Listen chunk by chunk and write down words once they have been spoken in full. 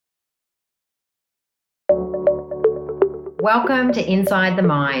Welcome to Inside the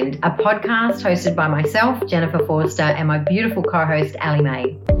Mind, a podcast hosted by myself, Jennifer Forster, and my beautiful co-host, Ali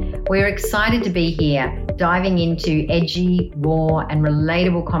May. We're excited to be here, diving into edgy, raw, and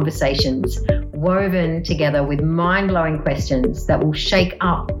relatable conversations woven together with mind-blowing questions that will shake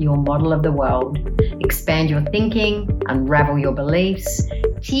up your model of the world, expand your thinking, unravel your beliefs,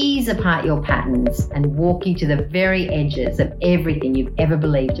 tease apart your patterns, and walk you to the very edges of everything you've ever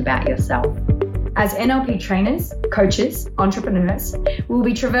believed about yourself. As NLP trainers, coaches, entrepreneurs, we will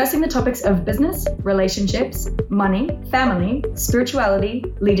be traversing the topics of business, relationships, money, family, spirituality,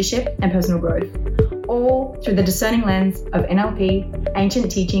 leadership, and personal growth, all through the discerning lens of NLP, ancient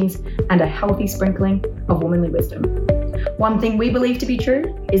teachings, and a healthy sprinkling of womanly wisdom. One thing we believe to be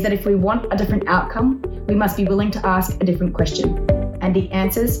true is that if we want a different outcome, we must be willing to ask a different question. And the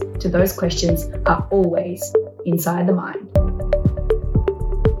answers to those questions are always inside the mind.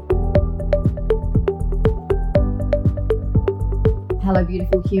 Hello,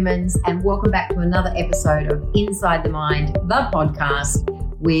 beautiful humans, and welcome back to another episode of Inside the Mind, the podcast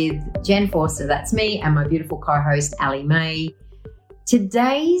with Jen Forster, that's me, and my beautiful co-host, Ali May.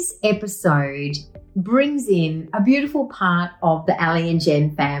 Today's episode brings in a beautiful part of the Ali and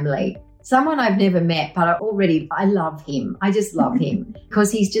Jen family. Someone I've never met, but I love him. I just love him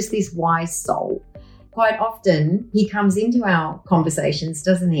because he's just this wise soul. Quite often, he comes into our conversations,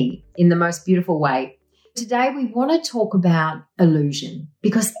 doesn't he, in the most beautiful way. Today, we want to talk about illusion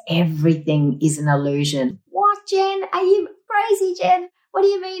because everything is an illusion. What, Jen? Are you crazy, Jen? What do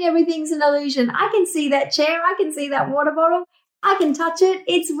you mean everything's an illusion? I can see that chair. I can see that water bottle. I can touch it.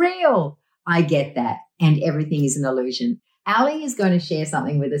 It's real. I get that. And everything is an illusion. Ali is going to share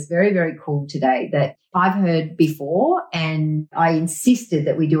something with us very, very cool today that I've heard before. And I insisted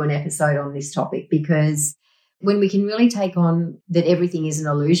that we do an episode on this topic because when we can really take on that everything is an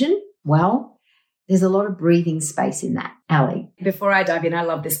illusion, well, there's a lot of breathing space in that, Ali. Before I dive in, I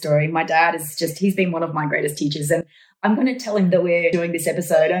love this story. My dad he's been one of my greatest teachers. And I'm going to tell him that we're doing this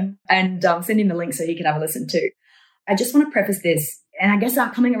episode and send him the link so he can have a listen too. I just want to preface this, and I guess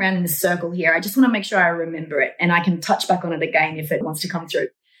I'm coming around in a circle here. I just want to make sure I remember it and I can touch back on it again if it wants to come through.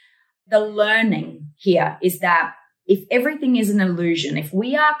 The learning here is that if everything is an illusion, if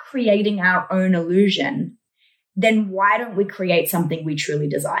we are creating our own illusion, then why don't we create something we truly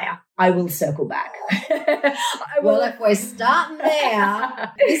desire? I will circle back. Well, if we're starting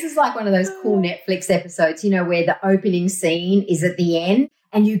there, this is like one of those cool Netflix episodes, where the opening scene is at the end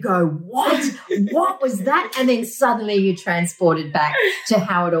and you go, what? What was that? And then suddenly you're transported back to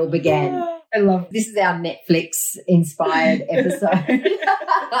how it all began. I love this. Is our Netflix-inspired episode.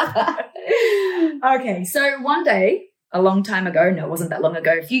 Okay, so one day, a long time ago, no, it wasn't that long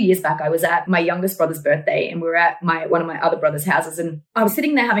ago, a few years back, I was at my youngest brother's birthday and we were at one of my other brother's houses and I was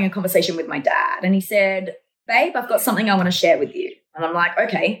sitting there having a conversation with my dad and he said, babe, I've got something I want to share with you. And I'm like,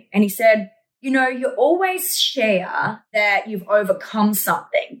 okay. And he said, you always share that you've overcome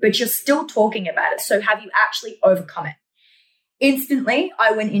something, but you're still talking about it. So have you actually overcome it? Instantly,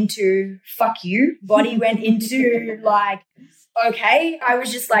 I went into, fuck you. Body went into like, okay. I was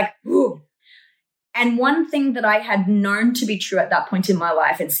just like, ooh. And one thing that I had known to be true at that point in my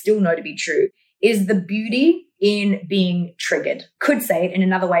life and still know to be true is the beauty in being triggered. Could say it in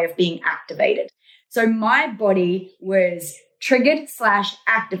another way of being activated. So my body was triggered /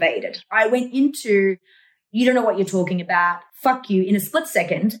 activated. I went into, you don't know what you're talking about, fuck you, in a split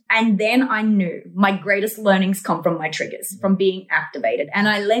second. And then I knew my greatest learnings come from my triggers, from being activated. And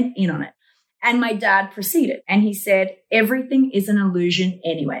I leant in on it. And my dad proceeded and he said, everything is an illusion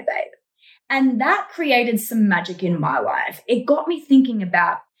anyway, babe. And that created some magic in my life. It got me thinking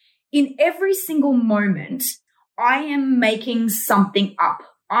about, in every single moment, I am making something up.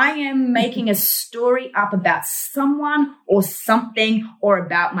 I am making a story up about someone or something or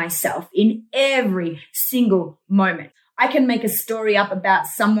about myself in every single moment. I can make a story up about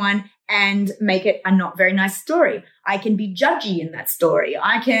someone and make it a not very nice story. I can be judgy in that story.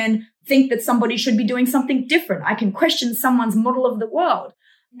 I can think that somebody should be doing something different. I can question someone's model of the world.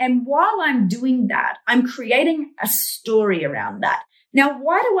 And while I'm doing that, I'm creating a story around that. Now,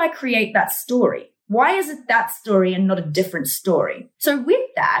 why do I create that story? Why is it that story and not a different story? So with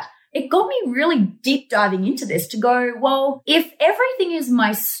that, it got me really deep diving into this to go, well, if everything is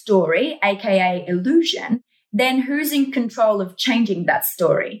my story, aka illusion, then who's in control of changing that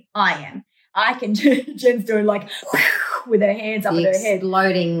story? I am. I can do, Jen's doing like with her hands up at her head.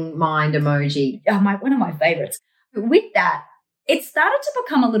 Exploding mind emoji. One of my favorites. With that, it started to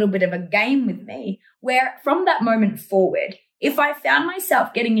become a little bit of a game with me where from that moment forward, if I found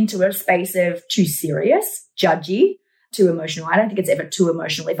myself getting into a space of too serious, judgy, too emotional. I don't think it's ever too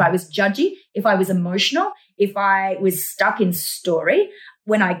emotional. If I was judgy, if I was emotional, if I was stuck in story,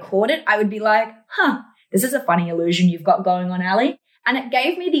 when I caught it, I would be like, this is a funny illusion you've got going on, Ali. And it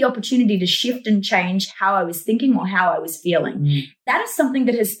gave me the opportunity to shift and change how I was thinking or how I was feeling. That is something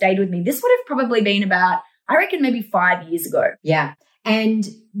that has stayed with me. This would have probably been about, I reckon, maybe 5 years ago. Yeah. And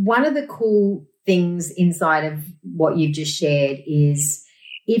one of the cool things inside of what you've just shared is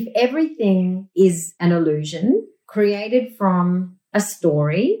if everything is an illusion created from a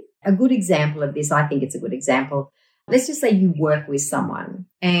story, a good example of this, I think it's a good example. Let's just say you work with someone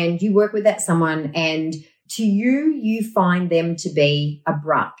and you work with that someone and to you, you find them to be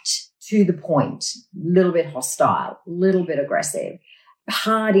abrupt, to the point, a little bit hostile, a little bit aggressive,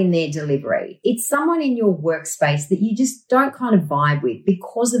 hard in their delivery. It's someone in your workspace that you just don't kind of vibe with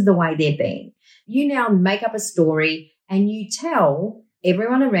because of the way they're being. You now make up a story and you tell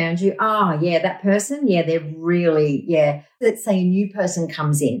everyone around you, that person, they're really, Let's say a new person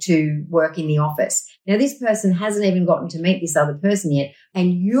comes in to work in the office. Now, this person hasn't even gotten to meet this other person yet,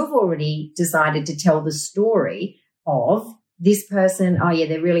 and you've already decided to tell the story of this person,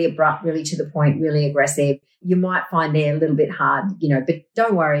 they're really abrupt, really to the point, really aggressive. You might find they're a little bit hard, but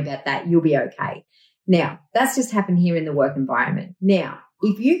don't worry about that. You'll be okay. Now, that's just happened here in the work environment. Now,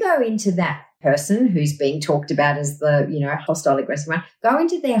 if you go into that person who's being talked about as the, hostile, aggressive one, go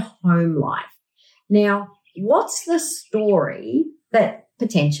into their home life. Now, what's the story that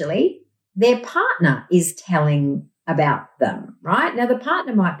potentially their partner is telling about them, right? Now, the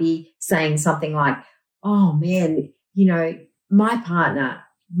partner might be saying something like, oh man, my partner,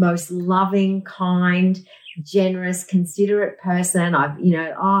 most loving, kind, generous, considerate person.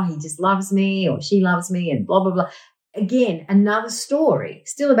 He just loves me or she loves me and blah, blah, blah. Again, another story,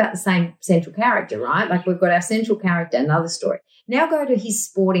 still about the same central character, right? Like we've got our central character, another story. Now go to his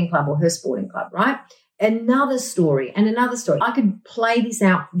sporting club or her sporting club, right? Another story and another story. I could play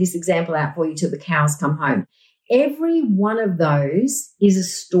this example out for you till the cows come home. Every one of those is a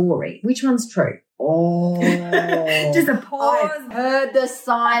story. Which one's true? Oh, just a pause. I heard the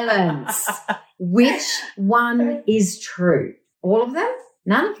silence. Which one is true? All of them?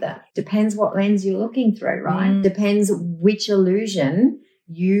 None of them. Depends what lens you're looking through, right? Depends which illusion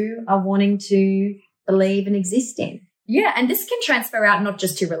you are wanting to believe and exist in. Yeah, and this can transfer out not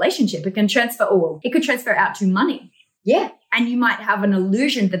just to relationship. It can transfer, it could transfer out to money. Yeah. And you might have an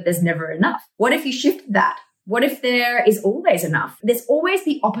illusion that there's never enough. What if you shifted that? What if there is always enough? There's always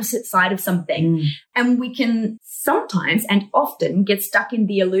the opposite side of something. And we can sometimes and often get stuck in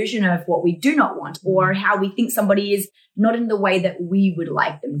the illusion of what we do not want or how we think somebody is not in the way that we would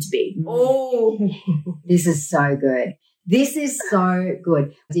like them to be. Oh, this is so good. This is so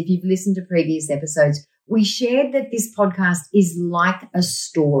good. If you've listened to previous episodes, we shared that this podcast is like a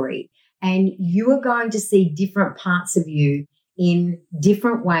story and you are going to see different parts of you in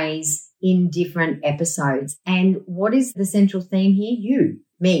different ways in different episodes. And what is the central theme here? You,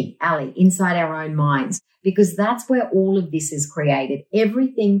 me, Ali, inside our own minds, because that's where all of this is created.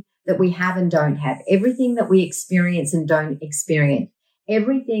 Everything that we have and don't have, everything that we experience and don't experience,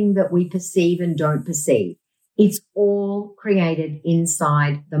 everything that we perceive and don't perceive, it's all created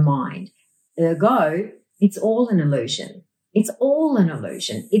inside the mind. Ergo, it's all an illusion. It's all an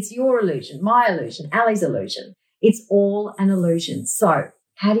illusion. It's your illusion, my illusion, Ali's illusion. It's all an illusion. So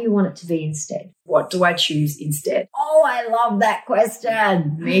how do you want it to be instead? What do I choose instead? Oh, I love that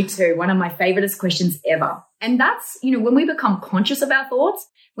question. Me too. One of my favoriteest questions ever. And that's, when we become conscious of our thoughts,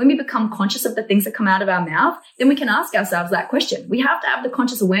 when we become conscious of the things that come out of our mouth, then we can ask ourselves that question. We have to have the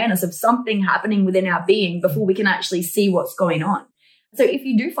conscious awareness of something happening within our being before we can actually see what's going on. So if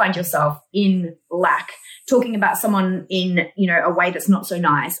you do find yourself in lack, talking about someone in, a way that's not so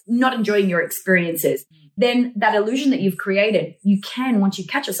nice, not enjoying your experiences, then that illusion that you've created, you can, once you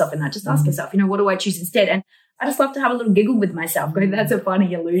catch yourself in that, just ask yourself, what do I choose instead? And I just love to have a little giggle with myself, going, that's a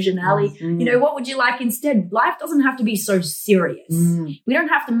funny illusion, Ali. What would you like instead? Life doesn't have to be so serious. We don't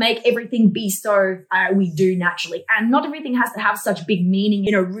have to make everything be so we do naturally. And not everything has to have such big meaning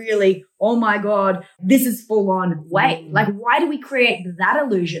in a really, oh my God, this is full on way. Like, why do we create that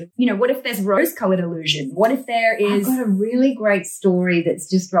illusion? What if there's rose-colored illusion? What if there is... I've got a really great story that's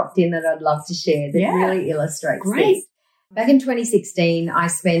just dropped in that I'd love to share that really illustrates this. Back in 2016, I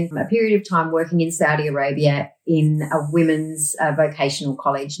spent a period of time working in Saudi Arabia in a women's vocational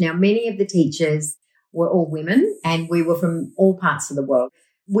college. Now, many of the teachers were all women and we were from all parts of the world.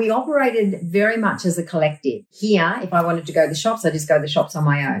 We operated very much as a collective. Here, if I wanted to go to the shops, I just go to the shops on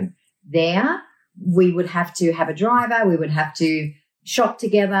my own. There, we would have to have a driver. We would have to shop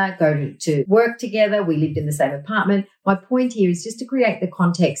together, go to work together. We lived in the same apartment. My point here is just to create the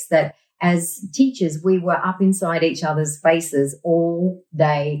context that as teachers, we were up inside each other's faces all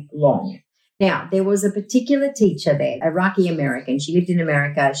day long. Now, there was a particular teacher there, Iraqi American. She lived in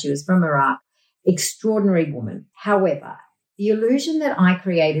America. She was from Iraq. Extraordinary woman. However, the illusion that I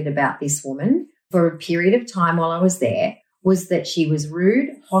created about this woman for a period of time while I was there was that she was rude,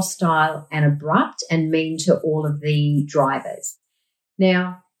 hostile, and abrupt and mean to all of the drivers.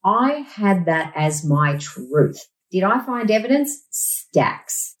 Now, I had that as my truth. Did I find evidence?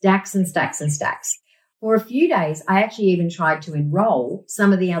 Stacks and stacks and stacks. For a few days, I actually even tried to enroll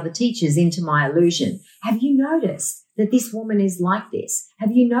some of the other teachers into my illusion. Have you noticed that this woman is like this?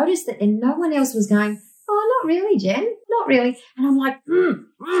 Have you noticed that? And no one else was going, oh, not really, Jen, not really. And I'm like,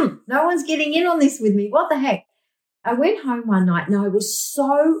 no one's getting in on this with me. What the heck? I went home one night and I was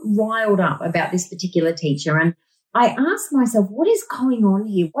so riled up about this particular teacher. And I asked myself, what is going on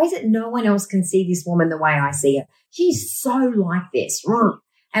here? Why is it no one else can see this woman the way I see her? She's so like this.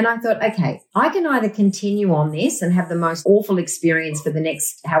 And I thought, okay, I can either continue on this and have the most awful experience for the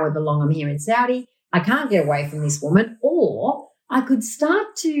next however long I'm here in Saudi. I can't get away from this woman. Or I could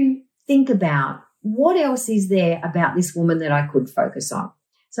start to think about what else is there about this woman that I could focus on.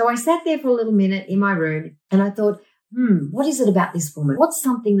 So I sat there for a little minute in my room and I thought, what is it about this woman? What's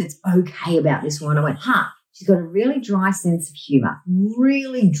something that's okay about this woman? I went, she's got a really dry sense of humor,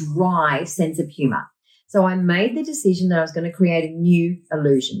 So I made the decision that I was going to create a new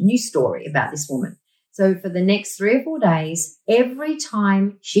illusion, new story about this woman. So for the next 3 or 4 days, every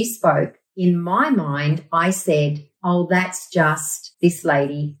time she spoke, in my mind, I said, oh, that's just this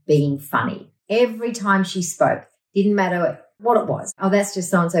lady being funny. Every time she spoke, didn't matter what it was. Oh, that's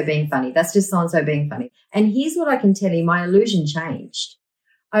just so-and-so being funny. That's just so-and-so being funny. And here's what I can tell you, my illusion changed.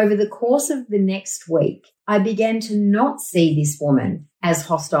 Over the course of the next week, I began to not see this woman as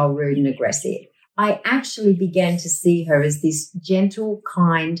hostile, rude, and aggressive. I actually began to see her as this gentle,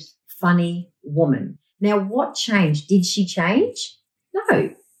 kind, funny woman. Now, what changed? Did she change?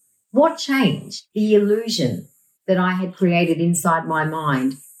 No. What changed? The illusion that I had created inside my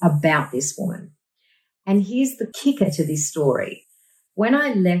mind about this woman. And here's the kicker to this story. When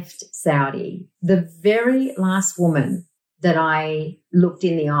I left Saudi, the very last woman that I looked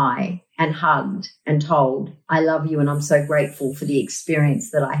in the eye and hugged and told, I love you and I'm so grateful for the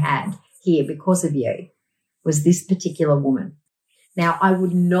experience that I had here because of you, was this particular woman. Now, I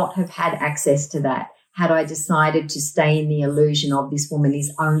would not have had access to that had I decided to stay in the illusion of this woman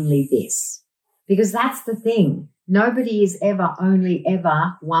is only this. Because that's the thing. Nobody is ever only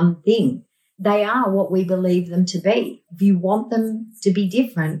ever one thing. They are what we believe them to be. If you want them to be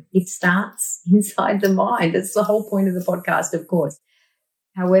different, it starts inside the mind. That's the whole point of the podcast, of course.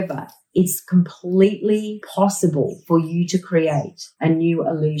 However, it's completely possible for you to create a new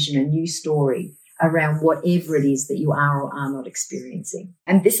illusion, a new story around whatever it is that you are or are not experiencing.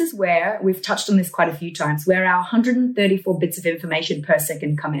 And this is where we've touched on this quite a few times, where our 134 bits of information per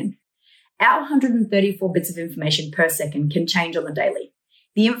second come in. Our 134 bits of information per second can change on the daily.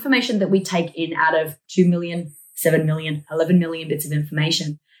 The information that we take in out of 2 million, 7 million, 11 million bits of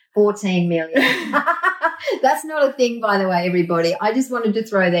information. 14 million. That's not a thing, by the way, everybody. I just wanted to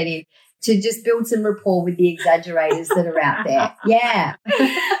throw that in to just build some rapport with the exaggerators that are out there. Yeah.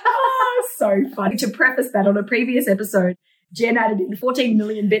 Oh, so funny. To preface that, on a previous episode, Jen added in 14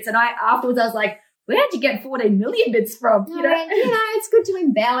 million bits, and afterwards I was like, where'd you get 14 million bits from? It's good to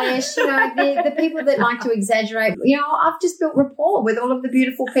embellish. The people that like to exaggerate. I've just built rapport with all of the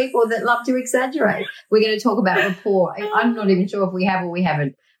beautiful people that love to exaggerate. We're going to talk about rapport. I'm not even sure if we have or we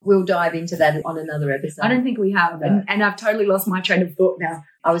haven't. We'll dive into that on another episode. I don't think we have. No. And I've totally lost my train of thought now.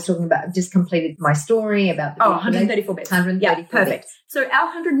 I was talking about, just completed my story about the 134 bits. 134 perfect. bits. So our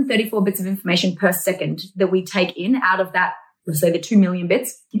 134 bits of information per second that we take in out of that, let's say the 2 million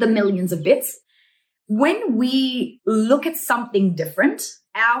bits, the millions of bits, when we look at something different,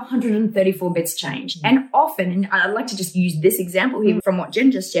 our 134 bits change. Mm-hmm. And often, and I'd like to just use this example here from what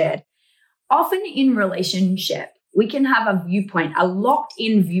Jen just shared, often in relationship, we can have a viewpoint, a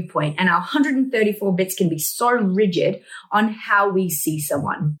locked-in viewpoint, and our 134 bits can be so rigid on how we see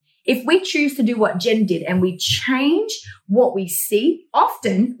someone. If we choose to do what Jen did and we change what we see,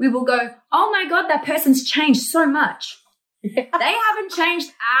 often we will go, oh my God, that person's changed so much. They haven't changed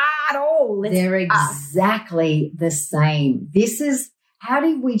at all. They're exactly the same. This is, how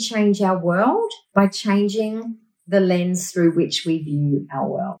do we change our world? By changing the lens through which we view our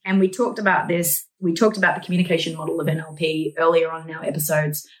world. And we talked about this. We talked about the communication model of NLP earlier on in our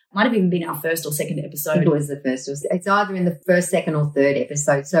episodes. Might have even been our first or second episode. I think it was the first. It's either in the first, second, or third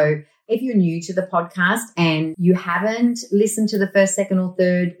episode. So if you're new to the podcast and you haven't listened to the first, second, or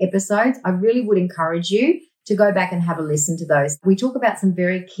third episodes, I really would encourage you to go back and have a listen to those. We talk about some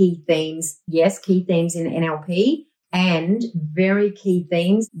very key themes. Yes, key themes in NLP, and very key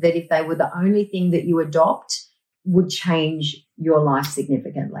themes that if they were the only thing that you adopt would change your life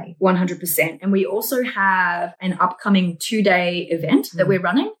significantly. 100%. And we also have an upcoming 2-day event that we're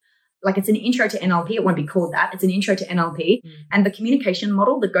running. Like, it's an intro to NLP. It won't be called that. It's an intro to NLP. And the communication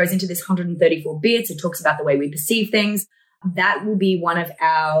model that goes into this 134 bits, it talks about the way we perceive things. That will be one of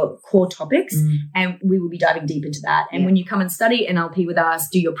our core topics. And we will be diving deep into that. And when you come and study NLP with us,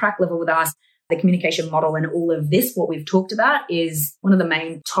 do your prac level with us, the communication model and all of this, what we've talked about, is one of the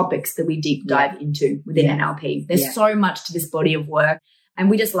main topics that we deep dive into within NLP. There's so much to this body of work, and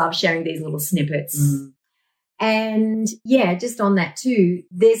we just love sharing these little snippets. And just on that too,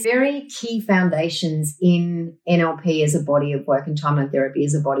 there's very key foundations in NLP as a body of work and timeline therapy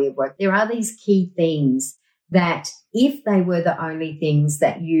as a body of work. There are these key themes that if they were the only things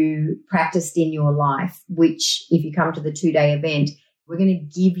that you practiced in your life, which if you come to the 2-day event, we're going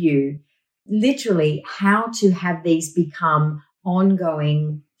to give you literally how to have these become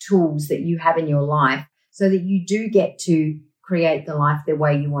ongoing tools that you have in your life so that you do get to create the life the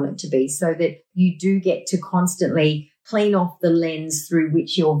way you want it to be, so that you do get to constantly clean off the lens through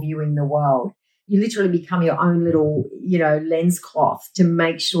which you're viewing the world. You literally become your own little, lens cloth to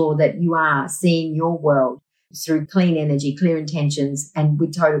make sure that you are seeing your world through clean energy, clear intentions, and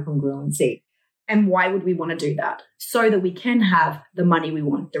with total congruency. And why would we want to do that? So that we can have the money we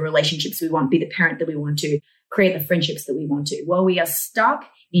want, the relationships we want, be the parent that we want to, create the friendships that we want to. While we are stuck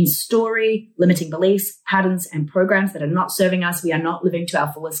in story, limiting beliefs, patterns, and programs that are not serving us, we are not living to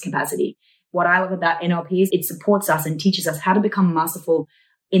our fullest capacity. What I love about NLP is it supports us and teaches us how to become masterful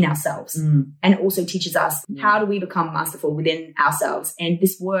in ourselves, and also teaches us how do we become masterful within ourselves. And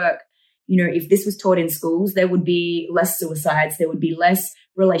this work, if this was taught in schools, there would be less suicides, there would be less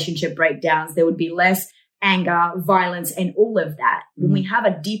relationship breakdowns, there would be less anger, violence, and all of that. When we have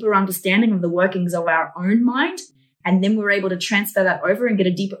a deeper understanding of the workings of our own mind, and then we're able to transfer that over and get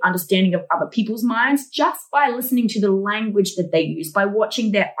a deeper understanding of other people's minds just by listening to the language that they use, by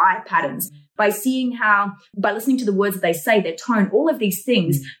watching their eye patterns, by listening to the words that they say, their tone, all of these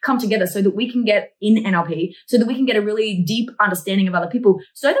things come together so that we can get in NLP, so that we can get a really deep understanding of other people,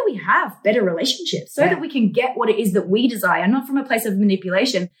 so that we have better relationships, so that we can get what it is that we desire, not from a place of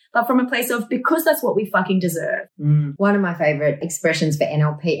manipulation, but from a place of because that's what we fucking deserve. One of my favorite expressions for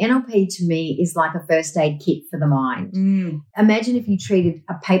NLP to me is like a first aid kit for the mind. Imagine if you treated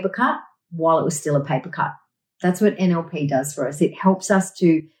a paper cut while it was still a paper cut. That's what NLP does for us. It helps us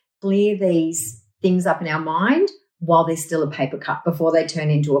to clear these things up in our mind while they're still a paper cut before they turn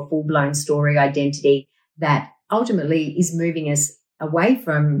into a full-blown story identity that ultimately is moving us away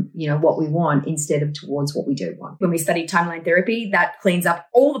from, what we want instead of towards what we do want. When we study timeline therapy, that cleans up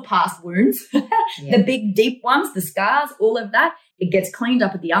all the past wounds, the big, deep ones, the scars, all of that. It gets cleaned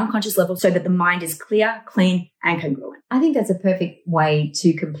up at the unconscious level so that the mind is clear, clean, and congruent. I think that's a perfect way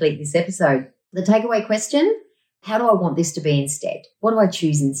to complete this episode. The takeaway question: how do I want this to be instead? What do I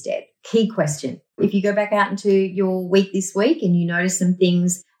choose instead? Key question. If you go back out into your week this week and you notice some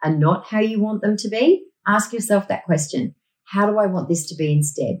things are not how you want them to be, ask yourself that question. How do I want this to be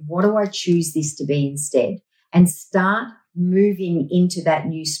instead? What do I choose this to be instead? And start moving into that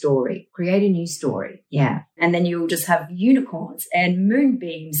new story. Create a new story. Yeah. And then you'll just have unicorns and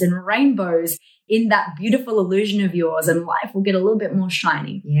moonbeams and rainbows in that beautiful illusion of yours, and life will get a little bit more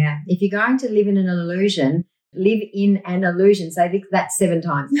shiny. Yeah. If you're going to live in an illusion, live in an illusion. Say that 7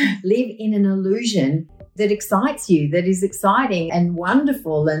 times. Live in an illusion that excites you, that is exciting and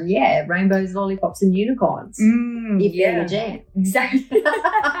wonderful, and rainbows, lollipops, and unicorns. If they're your jam. Exactly.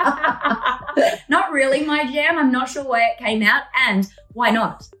 Not really my jam. I'm not sure why it came out, and why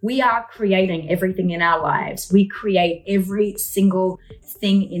not? We are creating everything in our lives. We create every single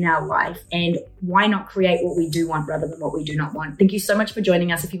thing in our life, and why not create what we do want rather than what we do not want? Thank you so much for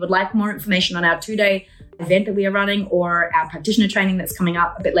joining us. If you would like more information on our 2-day event that we are running, or our practitioner training that's coming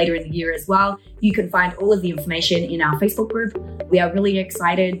up a bit later in the year as well, you can find all of the information in our Facebook group. We are really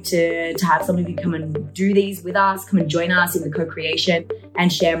excited to have some of you come and do these with us, come and join us in the co-creation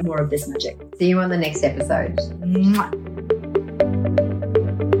and share more of this magic. See you on the next episode. Mwah.